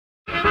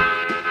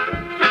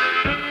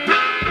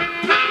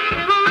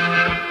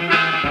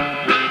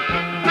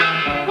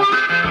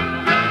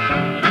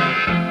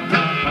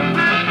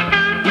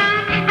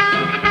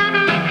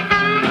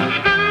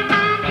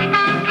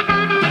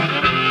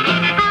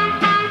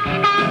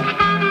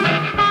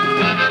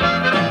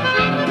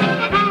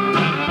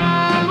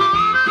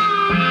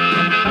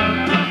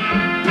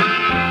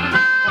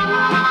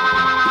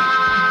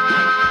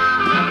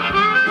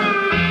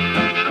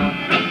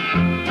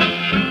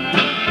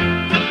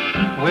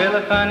Well,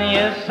 the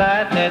funniest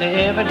sight that I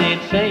ever did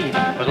see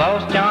was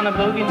Lost John a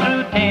boogieing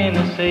through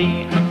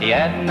Tennessee. He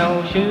had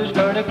no shoes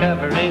for to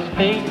cover his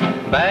feet,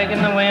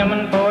 begging the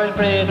women for his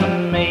bread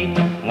and meat.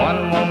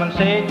 One woman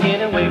said,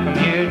 "Get away from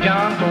here,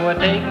 John, for I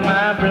take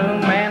my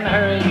broom and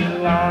hurry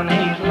you on."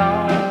 He's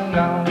long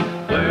gone.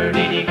 Where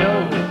did he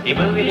go? He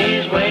boogied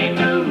his way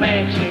through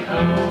Mexico.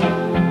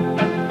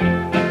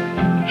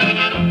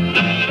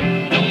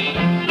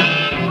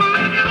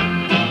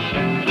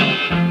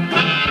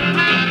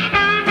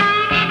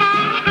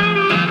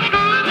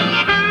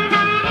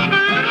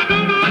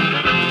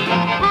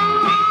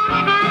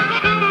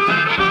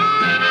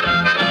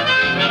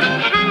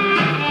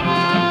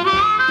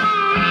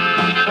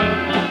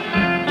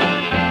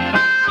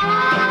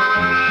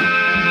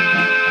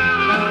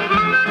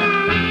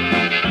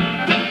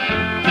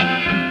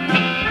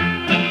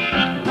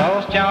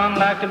 John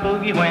liked to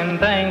boogie when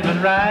things was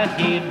right.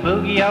 He'd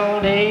boogie all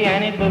day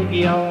and he'd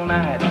boogie all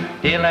night.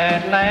 Till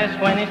at last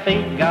when his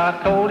feet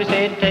got cold, he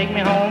said, "Take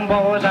me home,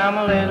 boys, I'm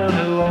a little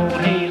too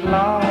old." He's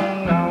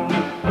long gone.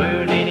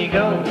 Where did he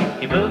go?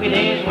 He boogied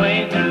his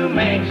way through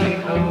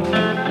Mexico.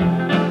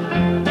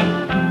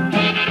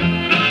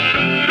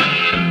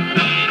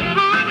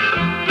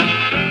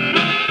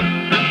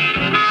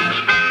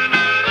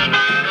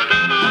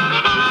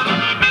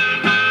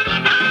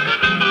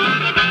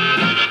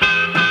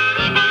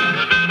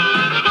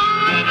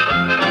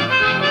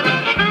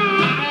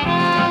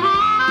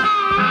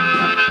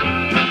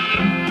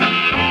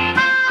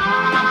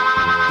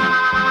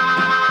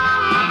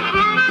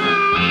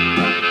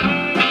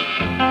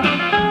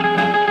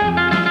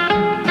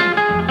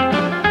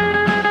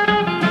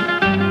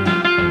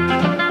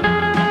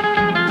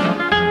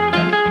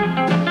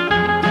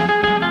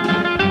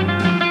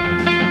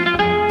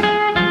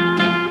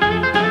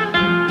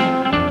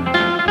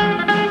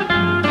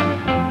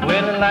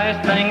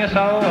 Last thing I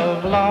saw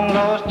of long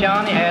lost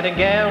Johnny had a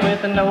gal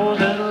with a nose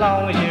as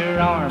long as your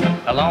arm,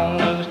 a long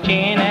loose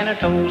chin and her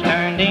toes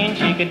turned in.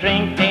 She could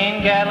drink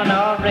 10 gallons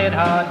of red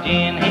hot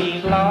gin. He